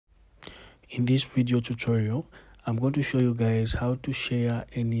In this video tutorial, I'm going to show you guys how to share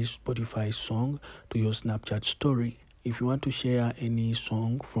any Spotify song to your Snapchat story. If you want to share any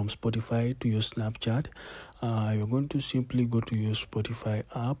song from Spotify to your Snapchat, you're going to simply go to your Spotify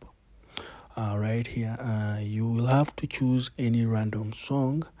app. Right here, you will have to choose any random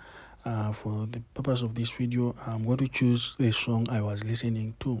song. For the purpose of this video, I'm going to choose the song I was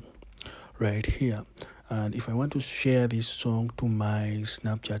listening to right here. And if I want to share this song to my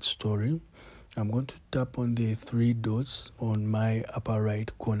Snapchat story, I'm going to tap on the three dots on my upper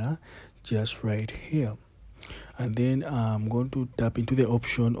right corner, just right here. And then I'm going to tap into the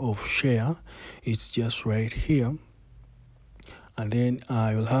option of share. It's just right here. And then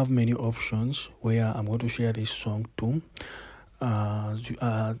you'll have many options where I'm going to share this song to.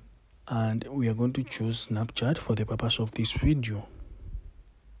 And we are going to choose Snapchat for the purpose of this video.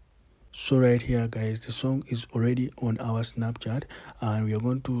 So right here guys, the song is already on our Snapchat and we are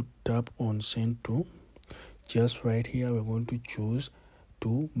going to tap on send to. Just right here, we're going to choose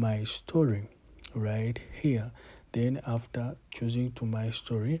to my story right here. Then after choosing to my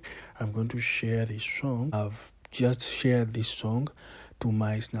story, I'm going to share this song. I've just shared this song to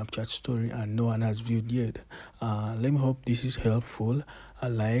my Snapchat story and no one has viewed yet. Let me hope this is helpful.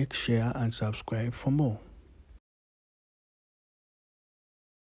 Like, share and subscribe for more.